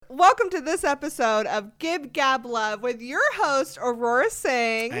Welcome to this episode of Gib Gab Love with your host, Aurora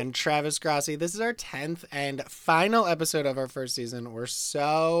Singh. And Travis Grassi. This is our 10th and final episode of our first season. We're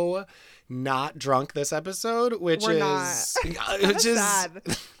so not drunk this episode, which We're is sad.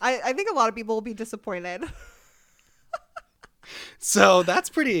 I think a lot of people will be disappointed. So that's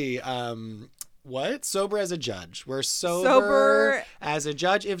pretty sober as a judge. We're sober as a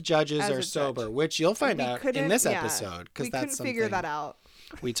judge if judges are sober, which you'll find out in this episode, because that's something figure that out.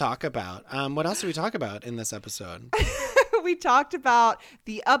 We talk about. What else do we talk about in this episode? We talked about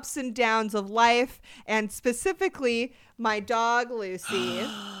the ups and downs of life, and specifically my dog Lucy.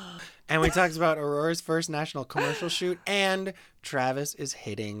 And we talked about Aurora's first national commercial shoot, and Travis is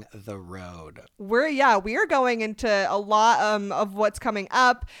hitting the road. We are going into a lot of what's coming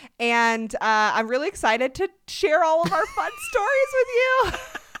up, and I'm really excited to share all of our fun stories with you.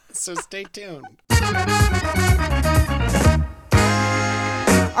 So stay tuned.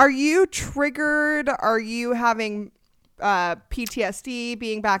 Are you triggered? Are you having PTSD,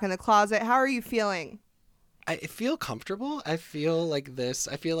 being back in the closet? How are you feeling? I feel comfortable. I feel like this.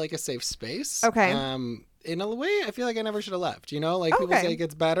 I feel like a safe space. Okay. In a way, I feel like I never should have left. You know, like people say it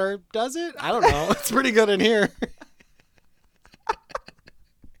gets better. Does it? I don't know. It's pretty good in here.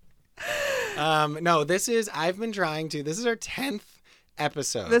 No, I've been trying to. This is our 10th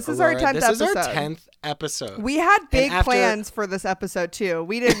episode. This is Aurora. our 10th episode. This is our 10th episode. We had big plans for this episode too.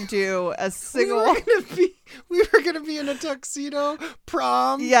 We didn't do a single. We were gonna be in a tuxedo,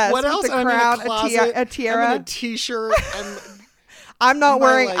 prom. Yes, what else? The crown, a tiara, I'm in a t-shirt. I'm not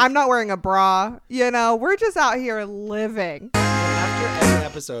wearing a bra. You know, we're just out here living. After every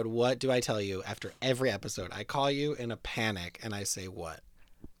episode, what do I tell you? After every episode, I call you in a panic and I say what?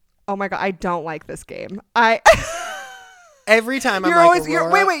 Oh my God, I don't like this game. Every time you're always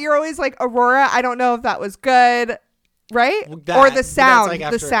like, Aurora, I don't know if that was good. Right? Or the sound.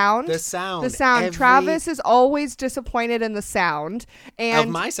 Like the sound. Travis is always disappointed in the sound. And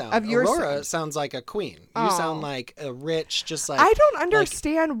of my sound. Of your Aurora sound. Sounds like a queen. You sound like a rich, just like... I don't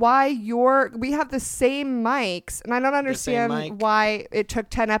understand why we have the same mics, and I don't understand why it took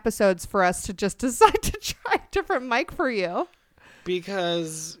 10 episodes for us to just decide to try a different mic for you.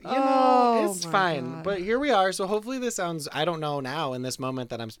 Because, you know, it's fine. God. But here we are. So hopefully this sounds, I don't know now in this moment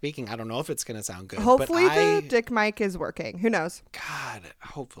that I'm speaking. I don't know if it's going to sound good. Hopefully the dick mic is working. Who knows? God,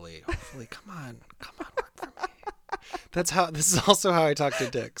 hopefully. Come on, work for me. This is also how I talk to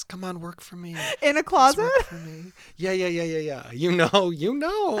dicks. Come on, work for me. In a closet? Work for me. Yeah. You know.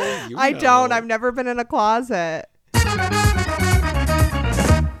 I don't. I've never been in a closet.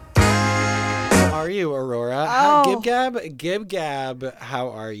 How are you, Aurora? Gib Gab, how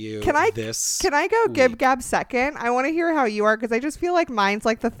are you? Can I go week? Gib Gab second? I want to hear how you are, because I just feel like mine's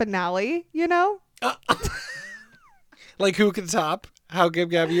like the finale, you know? Like who can top how Gib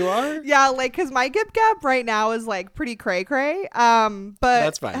Gab you are? Yeah, like, because my Gib Gab right now is like pretty cray-cray. But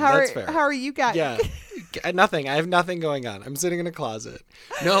that's fine. That's fair. How are you guys? Yeah, nothing. I have nothing going on. I'm sitting in a closet.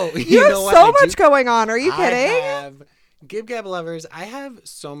 No, you have so much going on. Are you kidding? Gib Gab lovers, I have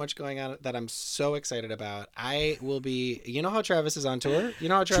so much going on that I'm so excited about. I will be, you know how Travis is on tour? You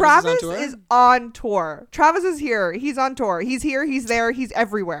know how Travis is on tour? Travis is here. He's on tour. He's here. He's there. He's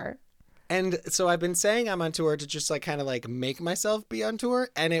everywhere. And so I've been saying I'm on tour to just like kind of like make myself be on tour,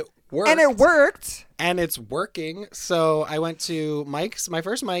 and it worked. And it's working. So I went to my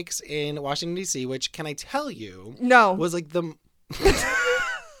first mics in Washington, D.C., which, can I tell you, was like the...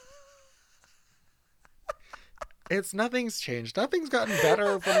 Nothing's changed. Nothing's gotten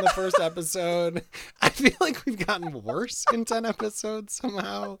better from the first episode. I feel like we've gotten worse in 10 episodes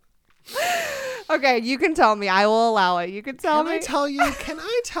somehow. Okay, you can tell me. I will allow it. You can tell me. Can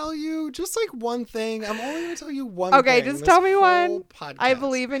I tell you just like one thing? I'm only going to tell you one thing. Okay, just tell me one. Podcast. I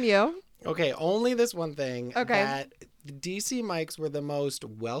believe in you. Okay, only this one thing. Okay. That the DC mics were the most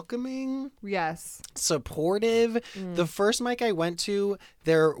welcoming. Yes. Supportive. The first mic I went to,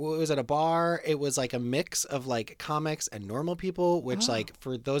 it was at a bar. It was like a mix of like comics and normal people, which like,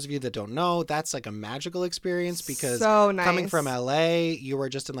 for those of you that don't know, that's like a magical experience, because so nice. Coming from LA, you were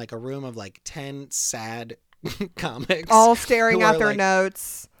just in like a room of like 10 sad comics. All staring at their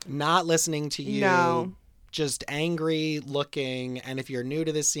notes. Not listening to you. No. Just angry looking. And if you're new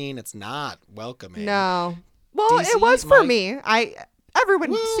to the scene, it's not welcoming. No. Well, DC, it was for me.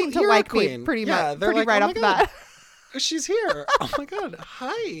 Everyone seemed to like me pretty much, pretty like, right off the bat. She's here. Oh my God.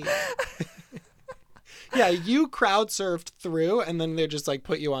 Hi. Yeah, you crowd surfed through, and then they just like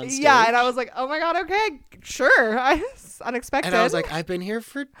put you on stage. Yeah, and I was like, oh my God, okay, sure. It's unexpected. And I was like, I've been here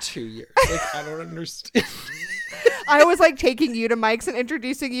for 2 years. Like, I don't understand. I was like taking you to Mike's and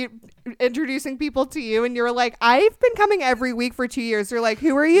introducing people to you, and you were like, I've been coming every week for 2 years. You're like,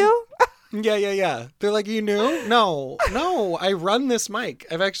 who are you? Yeah. They're like, you knew? No, I run this mic.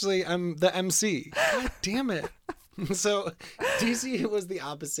 I'm the MC. God damn it. So DC was the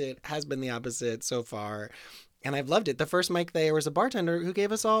opposite, has been the opposite so far. And I've loved it. The first mic there was a bartender who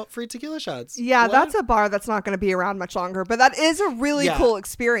gave us all free tequila shots. Yeah, that's a bar that's not going to be around much longer. But that is a really cool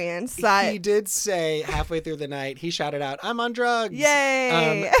experience. He did say halfway through the night, he shouted out, I'm on drugs. Yay.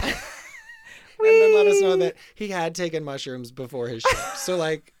 And then let us know that he had taken mushrooms before his shift. So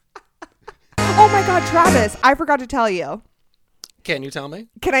like. Oh my God, Travis, I forgot to tell you. Can you tell me?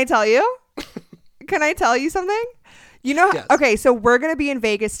 Can I tell you? Can I tell you something? You know, yes. Okay, so we're going to be in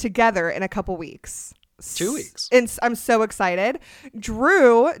Vegas together in a couple weeks. 2 weeks. And I'm so excited.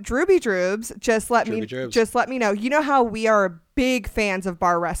 Drooby Droobs just let me know. You know how we are big fans of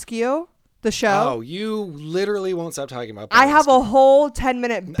Bar Rescue, the show? Oh, you literally won't stop talking about Bar I have Rescue. a whole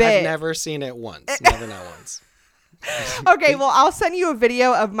 10-minute bit. I've never seen it once. Never, not once. Okay, well, I'll send you a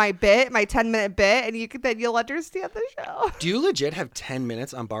video of my 10-minute bit, and you'll understand the show. Do you legit have 10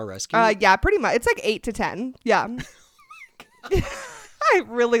 minutes on Bar Rescue? Yeah, pretty much. It's like 8 to 10. Yeah. I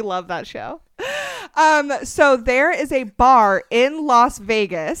really love that show. So there is a bar in Las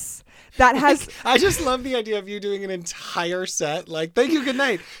Vegas that has... I just love the idea of you doing an entire set. Like, thank you, good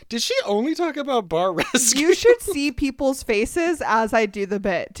night. Did she only talk about Bar Rescue? You should see people's faces as I do the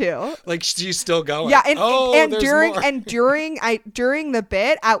bit too. Like, she's still going. Yeah, and during the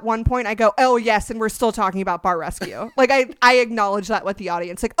bit, at one point I go, oh yes, and we're still talking about Bar Rescue. Like I acknowledge that with the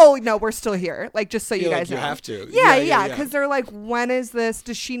audience. Like, oh no, we're still here. Like, just so you guys know. You have to. Yeah. Because they're like, when is this?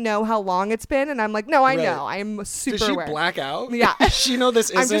 Does she know how long it's been? And I'm like, no, I know. I'm super aware. Did she black out? Yeah. Does she know this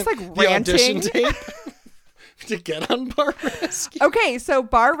isn't I'm just like the ranting. audition tape to get on Bar Rescue? Okay, so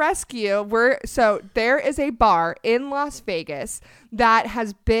Bar Rescue, there is a bar in Las Vegas that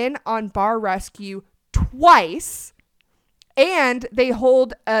has been on Bar Rescue twice, and they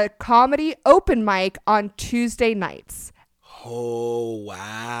hold a comedy open mic on Tuesday nights. Oh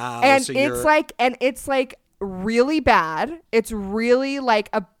wow. And it's like really bad. It's really like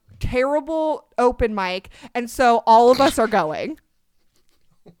a terrible open mic, and so all of us are going.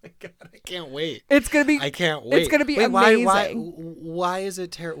 Oh my God, I can't wait. It's gonna be. I can't wait. It's gonna be amazing. Why is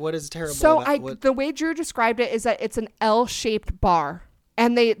it terrible? What is terrible? So the way Drew described it is that it's an L-shaped bar,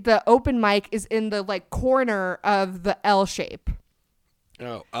 and the open mic is in the like corner of the L shape.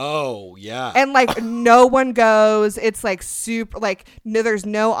 Oh yeah. And like no one goes. It's like super like no, there's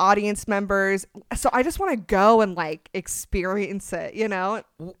no audience members. So I just want to go and like experience it, you know?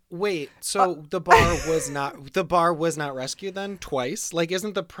 Wait, so the bar was not rescued then twice? Like,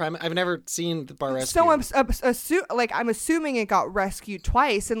 isn't the premise? I've never seen the bar rescued. So I'm assuming it got rescued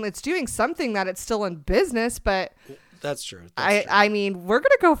twice, and it's doing something that it's still in business. But that's true. I mean, we're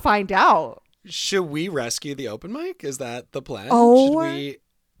gonna go find out. Should we rescue the open mic? Is that the plan? Oh, should we?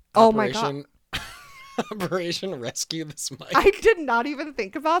 My God. Operation Rescue this mic. I did not even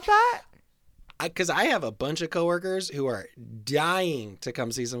think about that. Because I have a bunch of coworkers who are dying to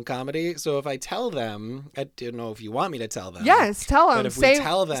come see some comedy. So if I tell them, I don't know if you want me to tell them. Yes, tell them. But if we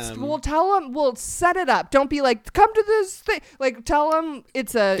tell them, we'll tell them. We'll set it up. Don't be like, come to this thing. Like, tell them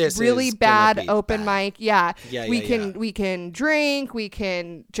it's a really bad open mic. Yeah. We can drink. We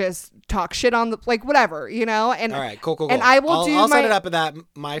can just talk shit on the like whatever, you know. And all right, cool. And I'll set it up with that.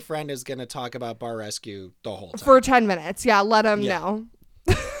 My friend is gonna talk about Bar Rescue the whole time for 10 minutes. Yeah, let him know.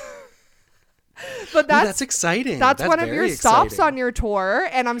 But that's exciting. That's one of your stops on your tour,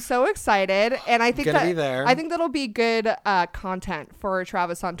 and I'm so excited. And I think I think that'll be good content for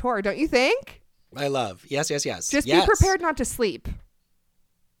Travis on tour. Don't you think? I love. Yes. Just be prepared not to sleep.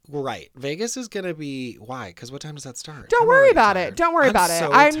 Right. Vegas is going to be... Why? Because what time does that start? Don't worry about it. Don't worry about it.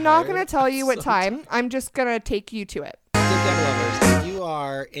 I'm not going to tell you what time. Tired. I'm just going to take you to it. Good lovers, you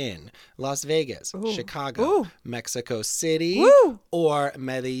are in Las Vegas, Chicago, Mexico City, or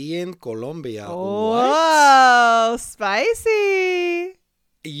Medellin, Colombia. Whoa, spicy.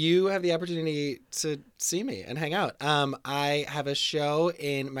 You have the opportunity to see me and hang out. I have a show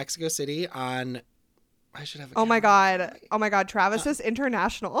in Mexico City on... I should have a Oh my God. Travis is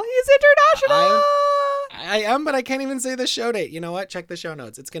international. He's international. I am, but I can't even say the show date. You know what? Check the show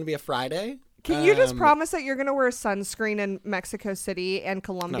notes. It's going to be a Friday. Can you just promise that you're going to wear sunscreen in Mexico City and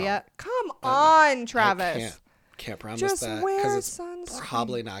Colombia? No. Come on, Travis. I can't promise just that because it's sunscreen.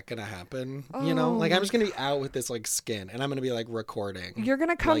 Probably not going to happen. You know, like I'm just going to be out with this like skin and I'm going to be like recording. You're going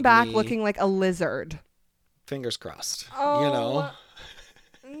to come back looking like a lizard. Fingers crossed. Oh, you know?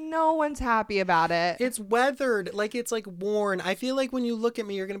 No one's happy about it. It's weathered, like it's like worn. I feel like when you look at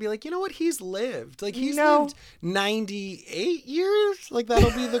me, you're gonna be like, you know what? He's lived. Like he's lived 98 years. Like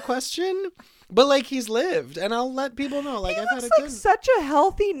that'll be the question. But like he's lived, and I'll let people know. Like He I've had looks a like good. such a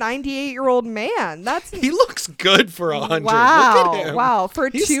healthy 98-year-old man. He looks good for 100. Wow. Look at him. Wow. For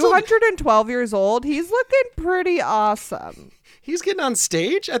He's 212 years old, he's looking pretty awesome. He's getting on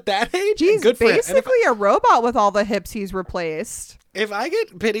stage at that age. He's good for him. And basically a robot with all the hips he's replaced. if I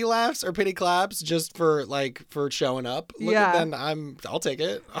get pity laughs or pity claps just for showing up, then I'll take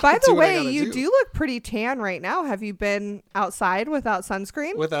it. By I'll the do what I way, gotta you do look pretty tan right now. Have you been outside without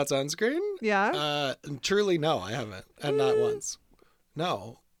sunscreen? Without sunscreen? Yeah. Truly, no, I haven't, and not once.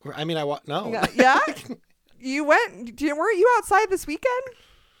 No, I mean, no. Yeah. You went? Weren't you outside this weekend?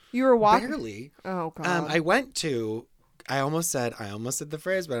 You were walking. Barely. Oh God. I went to. I almost said the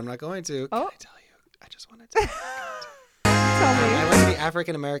phrase, but I'm not going to. Can I tell you? I just want to tell you. Tell me. I went to the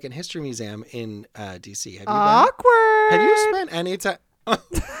African American History Museum in D.C. Have you Awkward. been? Have you spent any time?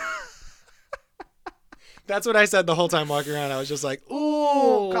 That's what I said the whole time walking around. I was just like,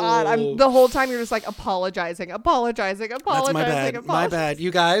 "Ooh, God!" The whole time you're just like apologizing. That's my bad. My bad.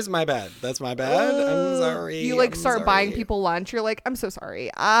 You guys, my bad. That's my bad. I'm sorry. You like I'm start sorry. buying people lunch. You're like, "I'm so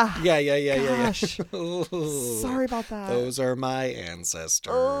sorry." Yeah. Gosh. Sorry about that. Those are my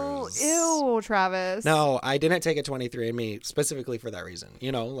ancestors. Oh, ew, Travis. No, I didn't take a 23andMe specifically for that reason.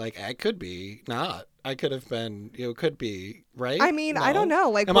 You know, like I could be not. I could have been. Could be right. I mean, No? I don't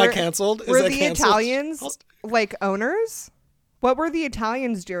know. Like, am I canceled? Were Is that the canceled? Italians like owners? What were the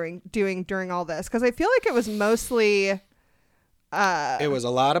Italians doing during all this? Because I feel like it was mostly. It was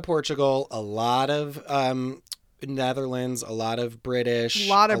a lot of Portugal, a lot of Netherlands, a lot of British, a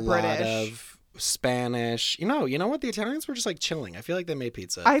lot of Spanish. You know what? The Italians were just like chilling. I feel like they made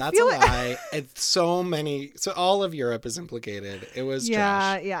pizza. I That's feel a like- lie. So all of Europe is implicated. It was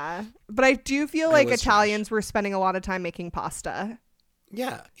trash. Yeah. But I do feel It like was Italians were spending a lot of time making pasta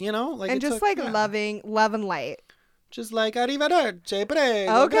Yeah, like and it just took- like yeah. love and light. Just like arrivederci,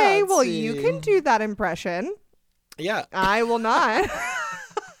 prego. Okay, well, grazie. you can do that impression. Yeah. I will not.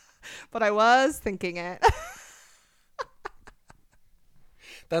 But I was thinking it.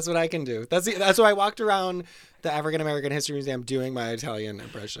 That's what I can do. That's why I walked around the African American History Museum doing my Italian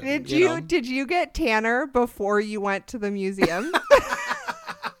impression. Did you get tanner before you went to the museum?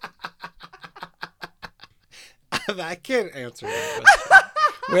 I can't answer that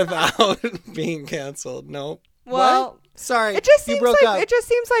question without being canceled. Nope. Well, what? Sorry. It just you seems broke like up. it just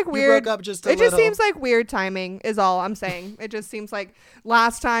seems like weird. You broke up just a It just little. seems like weird timing is all I'm saying. It just seems like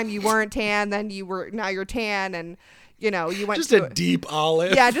last time you weren't tan, then now you're tan, and you went just to a deep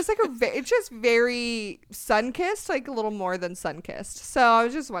olive. Yeah, just like it's just very sun-kissed, like a little more than sun-kissed. So I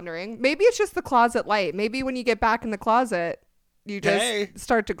was just wondering, maybe it's just the closet light. Maybe when you get back in the closet, you just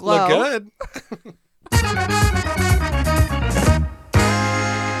start to glow. Look good.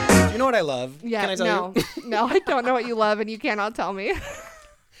 Do you know what I love? Yeah, Can I tell you? No, I don't know what you love, and you cannot tell me.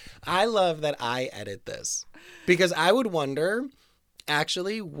 I love that I edit this because I would wonder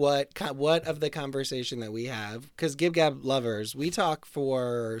actually what of the conversation that we have, because Gib Gab lovers, we talk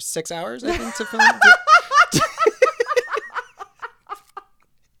for 6 hours, I think, to film.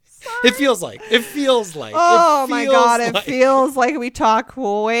 It feels like. Oh my God, it feels like we talk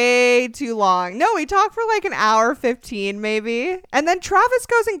way too long. No, we talk for like an hour 15 maybe. And then Travis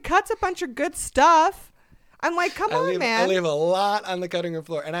goes and cuts a bunch of good stuff. I'm like, come on, man. I leave a lot on the cutting room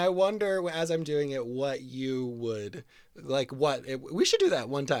floor. And I wonder, as I'm doing it, what you would, we should do that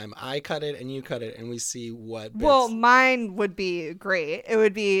one time. I cut it and you cut it and we see what bits. Well, mine would be great. It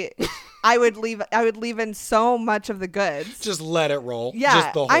would be... I would leave in so much of the goods. Just let it roll. Yeah.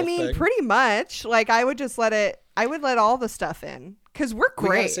 Just the whole thing. Pretty much. Like, I would just let all the stuff in. Because we're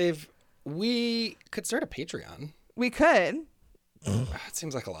great. We could start a Patreon. We could. It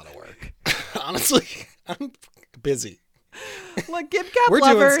seems like a lot of work. Honestly, I'm busy. Look, Gib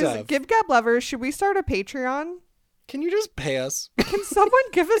Gab lovers, should we start a Patreon? Can you just pay us? Can someone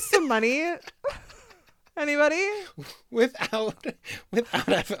give us some money? Anybody? Without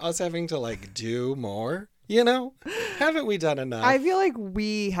us having to like do more, haven't we done enough? I feel like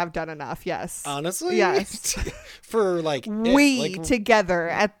we have done enough. Yes. Honestly, yes. For like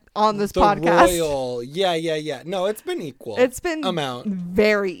together on this the podcast. Royal, yeah. No, it's been equal. It's been amount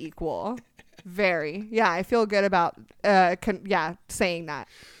very equal. Very. Yeah, I feel good about saying that.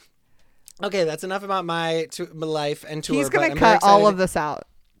 Okay, that's enough about my life and tour. He's gonna cut all of this out.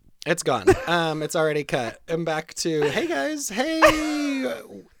 It's gone. It's already cut. I'm back to, hey guys,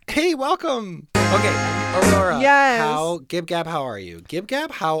 hey, welcome. Okay, Aurora. Yes. Gib Gab, how are you? Gib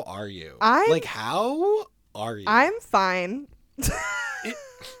Gab, how are you? How are you? I'm fine.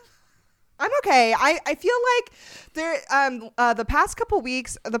 okay. I feel like the past couple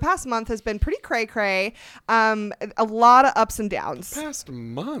weeks, the past month has been pretty cray cray. A lot of ups and downs. Past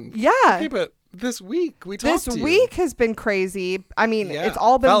month? Yeah. Okay, but this week we talked This week has been crazy. I mean, Yeah, it's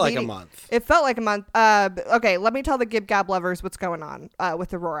all been felt like a month. It felt like a month. Okay, let me tell the Gib Gab lovers what's going on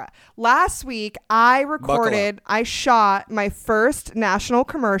with Aurora. Last week, I shot my first national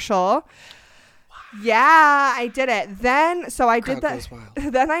commercial. Yeah, I did it. Then, so I did that.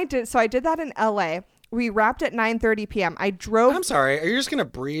 I did that in LA. We wrapped at 9:30 p.m. I drove. I'm sorry. Are you just gonna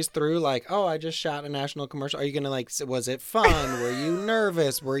breeze through like, oh, I just shot a national commercial? Are you gonna like, was it fun? Were you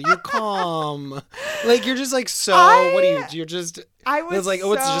nervous? Were you calm? Like you're just like what do you? You're just. I was like,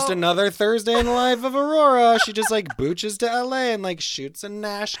 oh, it's just another Thursday in the life of Aurora. She just like booches to LA and like shoots a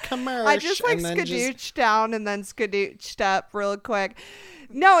Nash commercial. I just like skadooched down and then skadooched up real quick.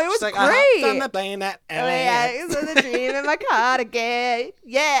 No, it was like, great. I hopped on the plane at LA. Oh, yeah, it was a dream in my cardigan.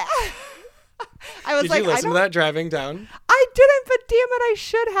 Yeah. I was Did like, you listen to that driving down? I didn't, but damn it, I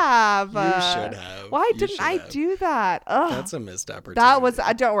should have. You should have. Why didn't I do that? Ugh. That's a missed opportunity. That was.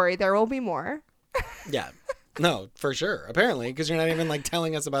 Don't worry, there will be more. Yeah. No, for sure. Apparently, because you're not even like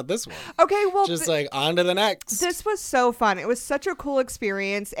telling us about this one. Okay, well, just like on to the next. This was so fun. It was such a cool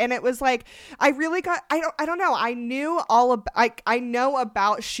experience, and it was like I really got. I don't know. I knew I know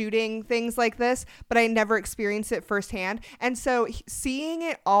about shooting things like this, but I never experienced it firsthand. And so seeing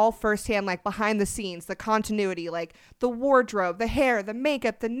it all firsthand, like behind the scenes, the continuity, like the wardrobe, the hair, the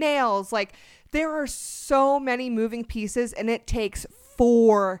makeup, the nails, like there are so many moving pieces, and it takes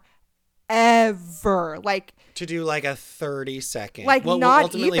forever. Like to do like a 30-second, like what not will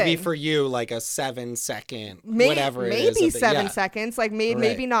ultimately even be for you like a 7-second, whatever it is. Maybe 7 seconds, like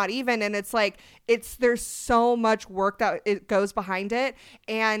maybe not even. And it's like there's so much work that it goes behind it,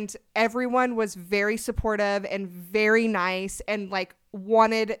 and everyone was very supportive and very nice and like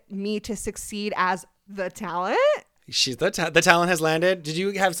wanted me to succeed as the talent. She's the talent has landed. Did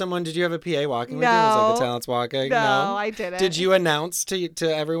you have a PA walking with you? It was like the talent's walking. No, I didn't. Did you announce to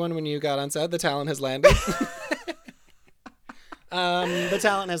everyone when you got on set the talent has landed? The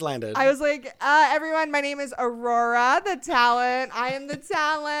talent has landed. I was like, everyone, my name is Aurora, the talent. I am the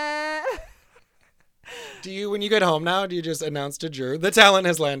talent. Do you, when you get home now, do you just announce to Drew, the talent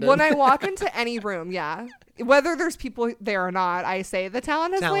has landed? When I walk into any room, yeah. Whether there's people there or not, I say the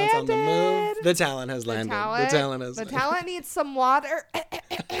talent has landed. On the move. The talent has landed. The talent needs some water.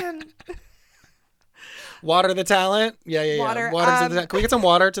 Water the talent? Yeah. Water to the Can we get some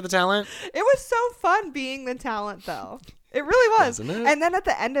water to the talent? It was so fun being the talent, though. It really was. Wasn't it? And then at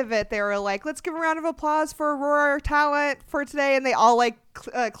the end of it, they were like, let's give a round of applause for Aurora, our talent for today. And they all like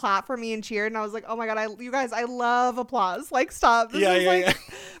clapped for me and cheered. And I was like, oh my God, you guys, I love applause. Like, stop. This is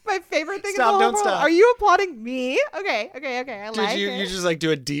my favorite thing in the whole world. Stop. Are you applauding me? Okay. You just like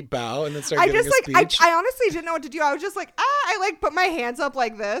do a deep bow and then start giving a speech? I honestly didn't know what to do. I was just like, I like put my hands up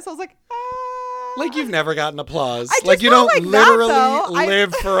like this. I was like, Like you've never gotten applause. Like you don't like literally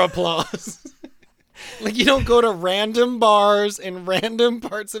live for applause. Like you don't go to random bars in random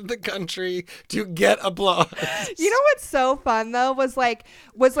parts of the country to get applause. You know what's so fun though was like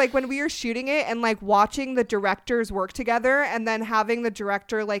when we were shooting it and like watching the directors work together and then having the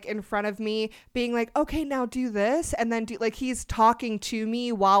director like in front of me being like, okay, now do this, and then he's talking to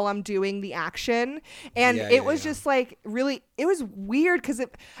me while I'm doing the action, and it was just like really, it was weird because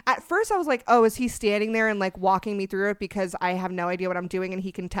at first I was like, oh, is he standing there and like walking me through it because I have no idea what I'm doing and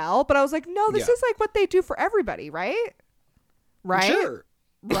he can tell, but I was like, no, this is like what they do for everybody, right? Sure.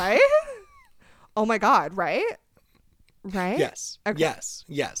 Right? Oh my God, right? Yes. Okay. Yes.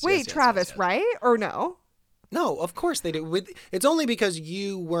 Wait, Travis, yes. Right? Or no? No, of course they do. It's only because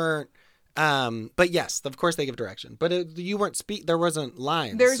you weren't but yes, of course they give direction. But you weren't there wasn't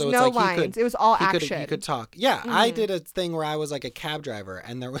lines. There's so no lines. It was all action. You could talk. Yeah, mm-hmm. I did a thing where I was like a cab driver,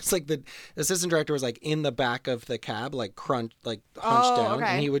 and there was like the assistant director was like in the back of the cab, like hunched down,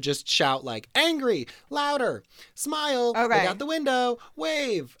 and he would just shout like angry, louder, smile, look out the window,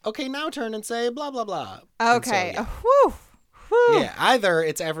 wave. Okay, now turn and say blah blah blah. Okay. So, Whew. Yeah, either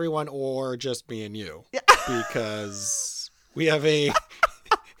it's everyone or just me and you, because we have a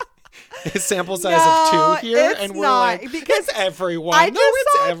sample size of 2 here, and we're like, because it's everyone. I just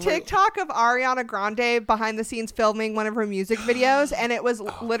saw a TikTok of Ariana Grande behind the scenes filming one of her music videos, and it was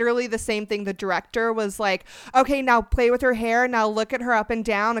literally the same thing. The director was like, okay, now play with her hair, now look at her up and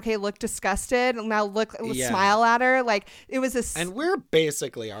down, okay, look disgusted, now smile at her. Like, it was and we're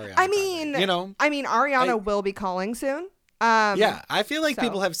basically Ariana Grande, you know? Ariana will be calling soon. I feel like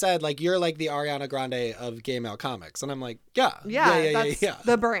people have said like you're like the Ariana Grande of gay male comics, and I'm like, yeah. That's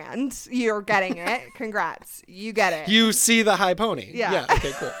the brand. You're getting it. Congrats, you get it. You see the high pony. Yeah.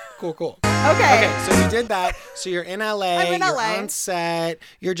 Okay, cool. Okay, so you did that. So you're in LA. I'm in You're LA. on set.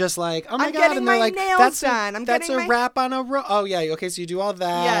 You're just like, oh my I'm God. getting And they're my like, nails done. that's a wrap on a roll. Oh, yeah. Okay, so you do all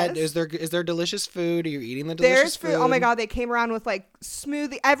that. Yes. Is there delicious food? Are you eating the delicious There's food? food. Oh my God, they came around with like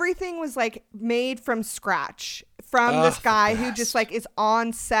smoothie. Everything was like made from scratch from this guy who just like is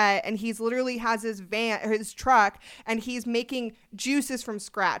on set, and he's literally has his van or his truck, and he's making juices from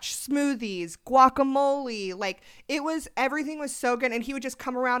scratch, smoothies, guacamole. Like everything was so good, and he would just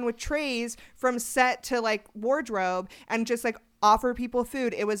come around with trays from set to like wardrobe and just like offer people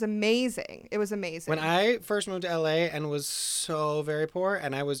food. It was amazing. It was amazing. When I first moved to LA and was so very poor,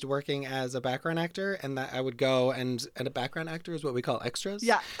 and I was working as a background actor, and that I would go and a background actor is what we call extras.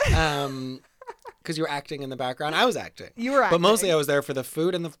 Yeah. Because you were acting in the background. I was acting. You were acting. But mostly I was there for the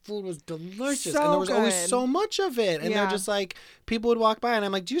food, and the food was delicious. So and there was always good. so much of it. And Yeah. they're just like, people would walk by, and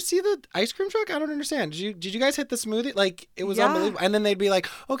I'm like, do you see the ice cream truck? I don't understand. Did you guys hit the smoothie? Like, it was Yeah. unbelievable. And then they'd be like,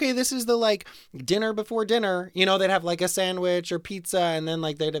 okay, this is the like dinner before dinner. You know, they'd have like a sandwich or pizza, and then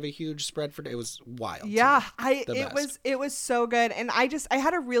like they'd have a huge spread for it. Was wild. Yeah, The best. it was so good, and I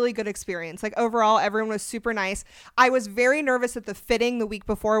had a really good experience. Like overall, everyone was super nice. I was very nervous at the fitting the week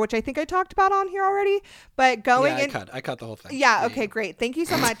before, which I think I talked about on here already. But going in, I cut the whole thing. yeah, okay, great, thank you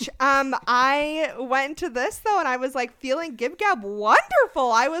so much. I went into this though, and I was like feeling gib gab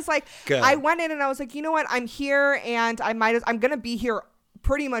wonderful. I was like, Good. I went in and I was like, you know what, I'm here, and I'm gonna be here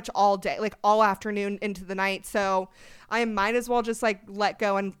pretty much all day, like all afternoon into the night. So I might as well just like let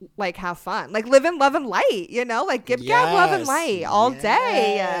go and like have fun, like live and love and light, you know, like gib gab love and light all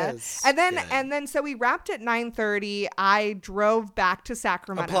day. And then so we wrapped at 9:30. I drove back to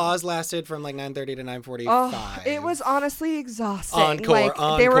Sacramento. Applause lasted from like 9:30 to 9:45. Oh, it was honestly exhausting. Encore, like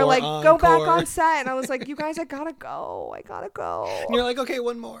they were encore, like, go back encore. on set, and I was like, you guys, I gotta go. And you're like, okay,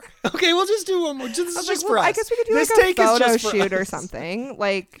 one more. Okay, we'll just do one more. This I is was just like, for well, us. I guess we could do This like a take is photo just for shoot or us. something.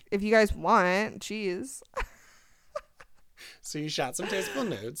 Like if you guys want, jeez. So you shot some tasteful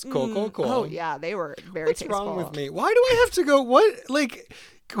nudes. Cool. Oh yeah, they were very What's tasteful. wrong with me? Why do I have to go? What? Like,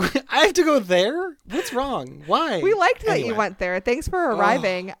 I have to go there? What's wrong? Why? We liked that you Anyway. went there. Thanks for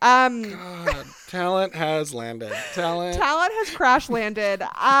arriving. God, talent has landed. Talent Talent has crash landed. So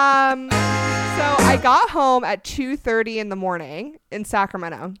I got home at 2:30 in the morning in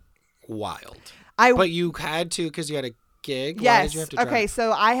Sacramento. wild. I But you had to because you had a gig. Why Yes. did you have to drive? Okay.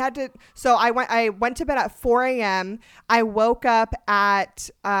 So I had to. So I went to bed at 4 a.m. I woke up at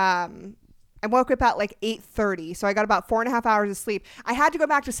like 8:30. So I got about 4.5 hours of sleep. I had to go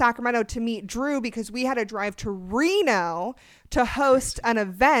back to Sacramento to meet Drew because we had to drive to Reno to host an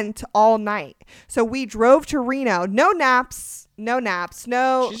event all night. So we drove to Reno. No naps.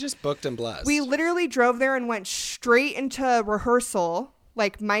 No. She's just booked and blessed. We literally drove there and went straight into rehearsal,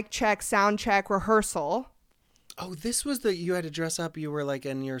 like mic check, sound check, rehearsal. Oh, this was you had to dress up. You were like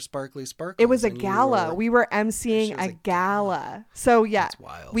in your sparkly sparkles. It was a and you gala. We were emceeing She was a a gala. So yeah, That's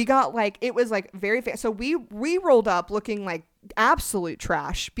wild. we got like, it was like very fast. So we rolled up looking like absolute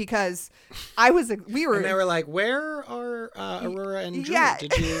trash because we were And they were like, "Where are Aurora and Drew? Yeah.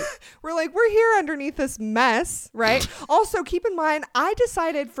 Did you?" we're like, we're here underneath this mess, right? Also, keep in mind, I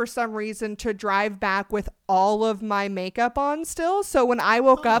decided for some reason to drive back with all of my makeup on still. So when I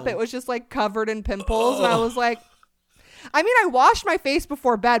woke up, it was just like covered in pimples. And I was like, I mean, I washed my face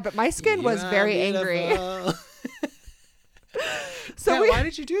before bed, but my skin was very angry. So Yeah, why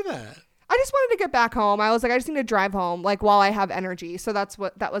did you do that? I just wanted to get back home. I was like, I just need to drive home, like while I have energy. So that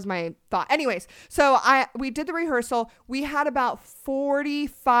was my thought. Anyways, so we did the rehearsal. We had about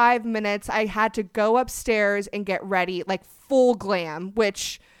 45 minutes. I had to go upstairs and get ready, like full glam,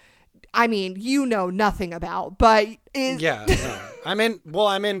 which I mean, you know nothing about, but Yeah, no. I'm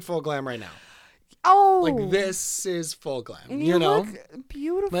in full glam right now. Oh, Like this is full glam. you You know, look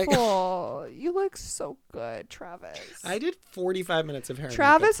beautiful. You look so good, Travis. I did 45 minutes of hair. and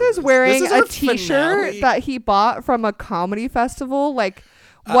Travis makeup for is this. wearing This is a our t-shirt finale. that he bought from a comedy festival. Like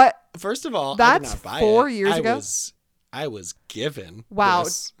what? First of all, That's I did not buy 4 it. years ago? I was given. Wow.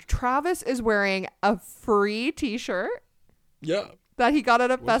 this. Travis is wearing a free t-shirt Yeah. that he got at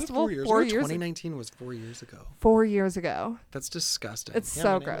a Was it festival 4 years four ago? years 2019 was 4 years ago. 4 years ago. That's disgusting. It's Yeah, so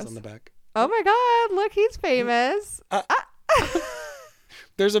my name gross. is on the back. Oh my God, look, he's famous.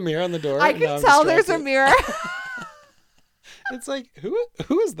 There's a mirror on the door. I and now can I'm tell there's a distracted. mirror. It's like, who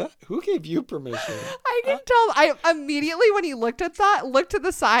is that? Who gave you permission? I can tell. I immediately, when he looked at that, looked to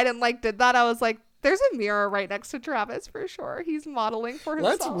the side and like did that, I was like, there's a mirror right next to Travis for sure. He's modeling for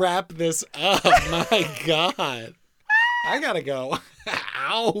himself. Let's wrap this up. My God. I gotta go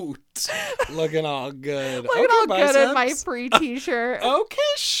out looking all good. Looking all good in my biceps. free t-shirt. Okay,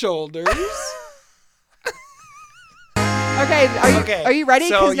 shoulders. Okay, are you ready?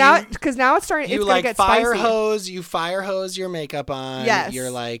 So Because now it's starting. You It's gonna like get fire spicy. hose. You fire hose your makeup on. Yes.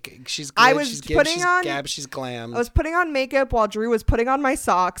 You're like she's good. I was she's good. putting She's on- gab. She's glam. I was putting on makeup while Drew was putting on my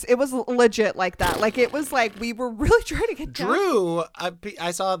socks. It was legit like that. Like it was like we were really trying to get down. Drew,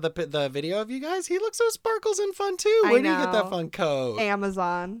 I saw the video of you guys. He looks so sparkles and fun too. I Where do you get know. that fun coat?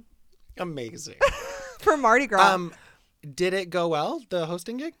 Amazon Amazing. for Mardi Gras. Did it go well? The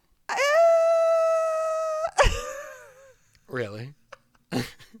hosting gig? Really?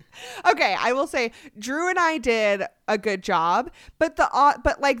 Okay, I will say Drew and I did a good job, but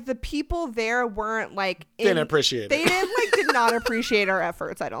the people there weren't like Didn't appreciate it. They did not appreciate our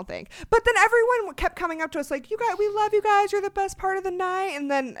efforts, I don't think. But then everyone kept coming up to us like, "You guys, we love you guys. You're the best part of the night." And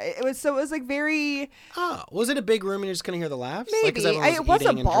then it was like very. Oh, was it a big room and you're just couldn't hear the laughs? Maybe. Like, 'cause everyone It was a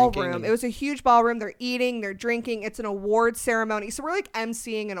eating and ballroom. drinking It was a huge ballroom. They're eating, they're drinking. It's an award ceremony. So we're like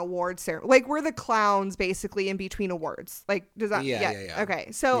emceeing an award ceremony. Like we're the clowns basically in between awards. Like does that? Yeah. Okay.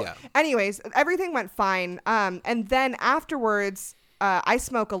 So Yeah. anyways, everything went fine. And then afterwards, I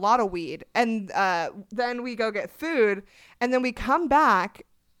smoke a lot of weed, and then we go get food, and then we come back,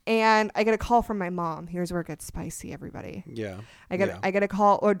 and I get a call from my mom. Here's where it gets spicy, everybody. Yeah. I get a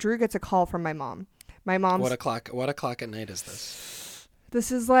call, or Drew gets a call from my mom. My mom's. What o'clock at night is this?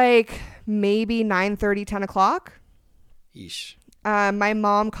 This is like maybe 9:30, 10 o'clock. Yeesh. My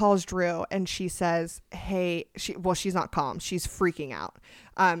mom calls Drew and she says, "Hey, she's not calm. She's freaking out.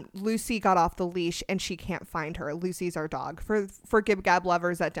 Lucy got off the leash and she can't find her. Lucy's our dog. For Gib Gab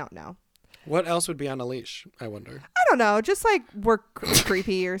lovers that don't know. What else would be on a leash? I wonder. I don't know. Just like we're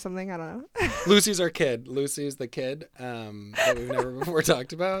creepy or something. I don't know. Lucy's our kid. Lucy's the kid that we've never before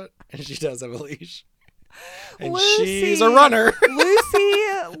talked about, and she does have a leash. And she's a runner.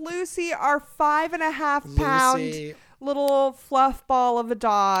 Lucy, our 5.5 pound little fluff ball of a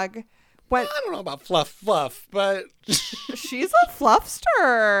dog. I don't know about fluff, but she's a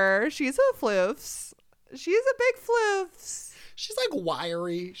fluffster. She's a floofs. She's a big floofs. She's like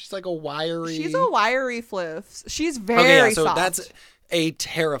wiry. She's like a wiry. She's a wiry floofs. She's very so soft. that's a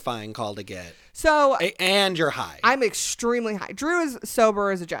terrifying call to get. So and you're high. I'm extremely high. Drew is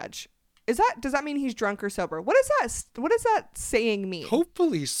sober as a judge. Does that mean he's drunk or sober? What does that saying mean?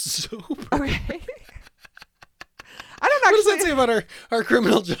 Hopefully sober. Okay. I don't actually. What does that say about our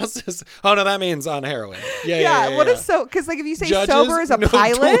criminal justice? Oh no, that means on heroin. Yeah. What is so? Because like if you say Judges sober as a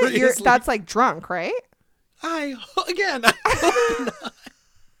pilot, notoriously- that's like drunk, right? I hope not.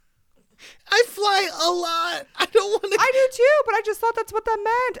 I fly a lot. I don't want to. I do too, but I just thought that's what that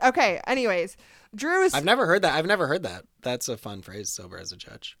meant. Okay. Anyways, Drew is. I've never heard that. That's a fun phrase. Sober as a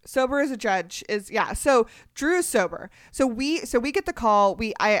judge. Sober as a judge is So Drew is sober. So we get the call.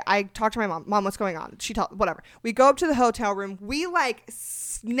 I talked to my mom. Mom, what's going on? She told whatever. We go up to the hotel room. We like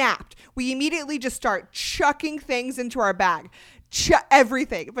snapped. We immediately just start chucking things into our bag.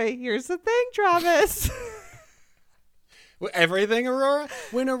 Everything. But here's the thing, Travis. Everything, Aurora?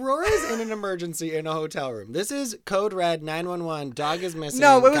 When Aurora's in an emergency in a hotel room, this is code red 911. Dog is missing.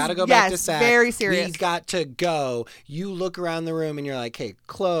 No, it was gotta go back to SAC. Very serious. We got to go. You look around the room and you're like, hey,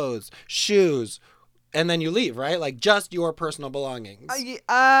 clothes, shoes, and then you leave, right? Like just your personal belongings.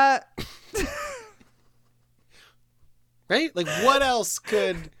 Right? Like what else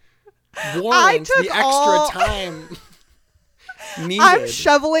could warrant the extra time needed? I'm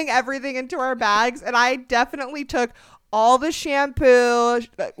shoveling everything into our bags, and I definitely took all the shampoo,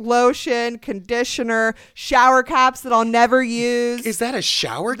 lotion, conditioner, shower caps that I'll never use. Is that a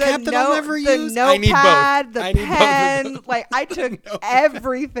shower cap that I'll never use? The notepad, the I need pen. both of those. Like I took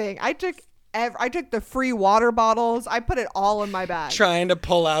everything. I took the free water bottles. I put it all in my bag. Trying to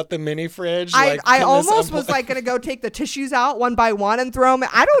pull out the mini fridge. I almost was like going to go take the tissues out one by one and throw them.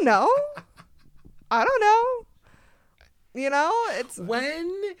 I don't know. You know, it's when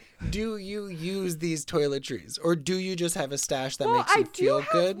do you use these toiletries, or do you just have a stash that makes you feel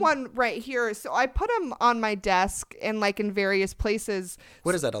good? I do have one right here, so I put them on my desk and like in various places.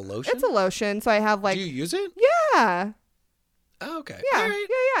 What is that? A lotion? It's a lotion, so I have like. Do you use it? Yeah. Oh, okay. Yeah, all right.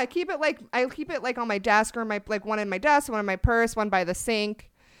 yeah. I keep it like on my desk, or my like one in my desk, one in my purse, one by the sink.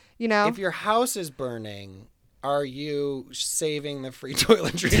 You know. If your house is burning, are you saving the free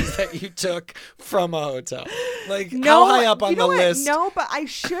toiletries that you took from a hotel? Like, how high up on the list? No, but I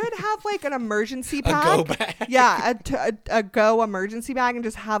should have like an emergency pack. A go bag. Yeah, a go emergency bag, and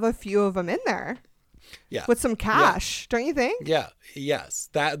just have a few of them in there. Yeah. With some cash, don't you think? Yeah. Yes.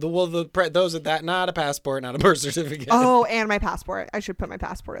 Those are that, not a passport, not a birth certificate. Oh, and my passport. I should put my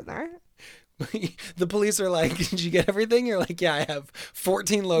passport in there. The police are like, did you get everything? You're like, yeah, I have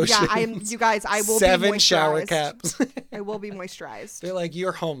 14 lotions. Yeah, you guys, I will 7 be shower moisturized. caps. I will be moisturized. They're like,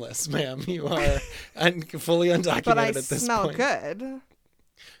 you're homeless, ma'am. You are fully undocumented But I at this smell point. good.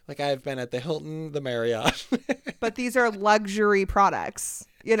 Like, I've been at the Hilton, the Marriott. But these are luxury products.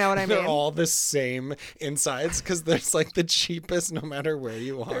 You know what I mean? They're all the same insides because there's like the cheapest no matter where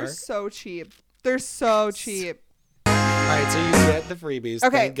you are. They're so cheap. They're so cheap. All right, so you get the freebies.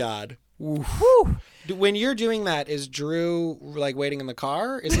 Okay. Thank God. Whew. When you're doing that, is Drew like waiting in the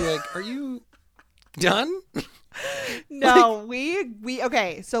car? Is he like, are you done? No, we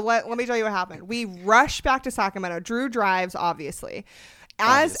okay, so let me tell you what happened. We rushed back to Sacramento. Drew drives, obviously.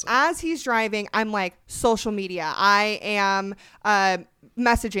 As he's driving, I'm like, social media. I am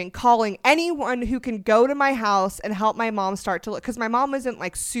messaging, calling anyone who can go to my house and help my mom start to look, because my mom isn't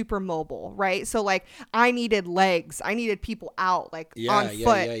like super mobile, right? So like I needed legs. I needed people out like on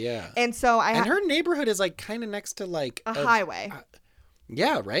foot. Yeah. And so and her neighborhood is like kind of next to like a highway.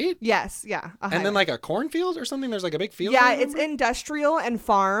 Yeah, right? Yes, yeah. And then like a cornfield or something? There's like a big field? Yeah, it's industrial and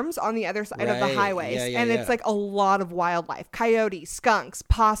farms on the other side of the highways. It's like a lot of wildlife. Coyotes, skunks,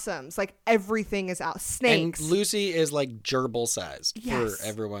 possums, like everything is out. Snakes. And Lucy is like gerbil size for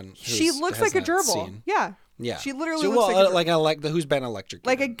everyone she looks like a gerbil. Seen. Yeah. Yeah. She literally looks like who's been electrocuted.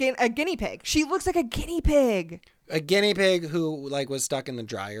 like a guinea pig. She looks like a guinea pig. A guinea pig who like was stuck in the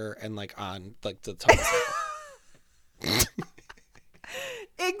dryer and like on like the top of the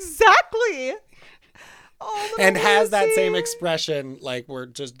Exactly. Oh, and has that same expression, like we're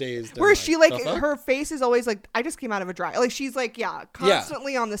just dazed. Where she like her face is always like, I just came out of a dry. Like she's like,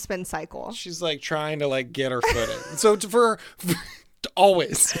 constantly on the spin cycle. She's like trying to like get her footing. So for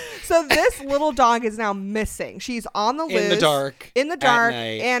always. So this little dog is now missing. She's on the loose. In the dark.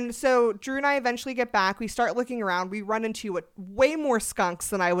 And so Drew and I eventually get back. We start looking around. We run into way more skunks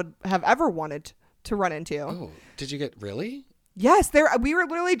than I would have ever wanted to run into. Oh, did you get really? Yes, we were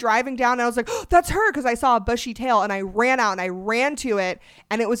literally driving down and I was like, oh, that's her, because I saw a bushy tail and I ran out and I ran to it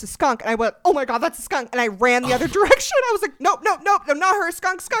and it was a skunk and I went, oh my God, that's a skunk, and I ran the other direction. I was like, nope, I'm not her.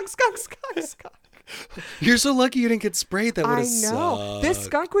 Skunk. You're so lucky you didn't get sprayed. That would have sucked. I know. This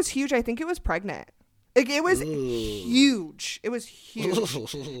skunk was huge. I think it was pregnant. Like it was huge. It was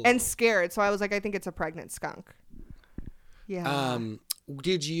huge and scared. So I was like, I think it's a pregnant skunk. Yeah.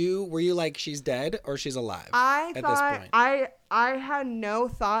 Were you like, she's dead or she's alive? I thought I had no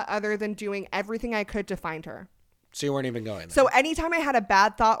thought other than doing everything I could to find her. So you weren't even going there. So anytime I had a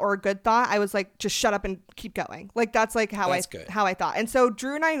bad thought or a good thought, I was like, just shut up and keep going. Like that's like how I thought. And so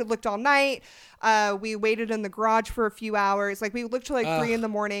Drew and I looked all night. We waited in the garage for a few hours. Like we looked till like 3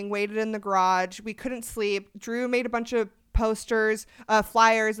 a.m, waited in the garage. We couldn't sleep. Drew made a bunch of posters,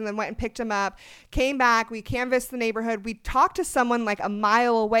 flyers, and then went and picked him up, came back. We canvassed the neighborhood. We talked to someone like a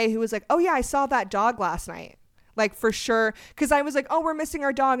mile away who was like, oh yeah, I saw that dog last night. Like for sure. Cause I was like, oh, we're missing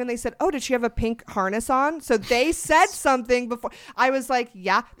our dog. And they said, oh, did she have a pink harness on? So they said something before. I was like,